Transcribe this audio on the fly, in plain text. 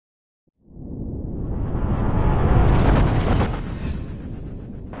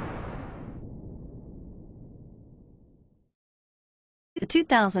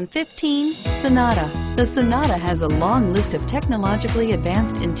2015 Sonata. The Sonata has a long list of technologically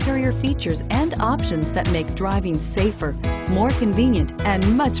advanced interior features and options that make driving safer, more convenient,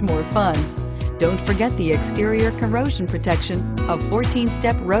 and much more fun. Don't forget the exterior corrosion protection, a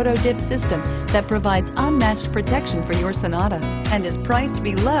 14-step roto-dip system that provides unmatched protection for your Sonata and is priced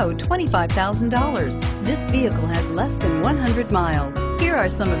below $25,000. This vehicle has less than 100 miles. Here are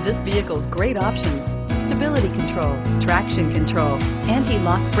some of this vehicle's great options: stability control, traction control,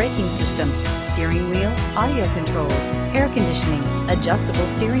 anti-lock braking system, steering wheel audio controls, air conditioning, adjustable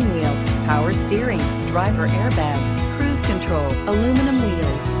steering wheel, power steering, driver airbag, cruise control, aluminum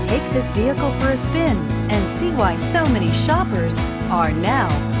wheels. Take this vehicle for a spin and see why so many shoppers are now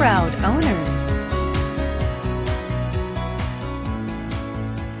proud owners.